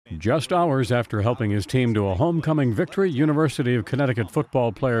Just hours after helping his team to a homecoming victory, University of Connecticut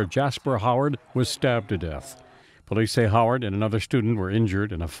football player Jasper Howard was stabbed to death. Police say Howard and another student were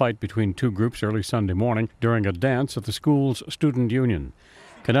injured in a fight between two groups early Sunday morning during a dance at the school's student union.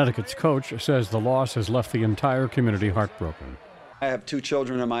 Connecticut's coach says the loss has left the entire community heartbroken. I have 2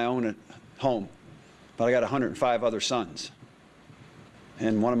 children of my own at home, but I got 105 other sons,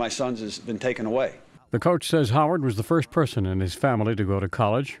 and one of my sons has been taken away. The coach says Howard was the first person in his family to go to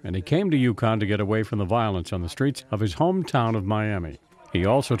college, and he came to UConn to get away from the violence on the streets of his hometown of Miami. He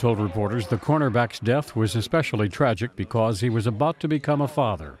also told reporters the cornerback's death was especially tragic because he was about to become a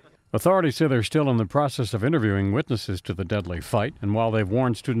father. Authorities say they're still in the process of interviewing witnesses to the deadly fight, and while they've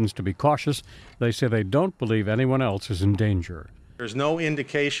warned students to be cautious, they say they don't believe anyone else is in danger. There's no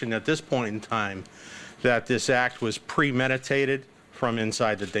indication at this point in time that this act was premeditated from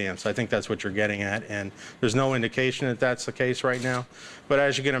inside the dance. I think that's what you're getting at, and there's no indication that that's the case right now. But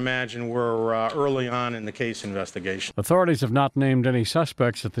as you can imagine, we're early on in the case investigation. Authorities have not named any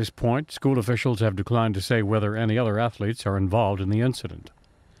suspects at this point. School officials have declined to say whether any other athletes are involved in the incident.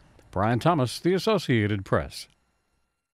 Brian Thomas, The Associated Press.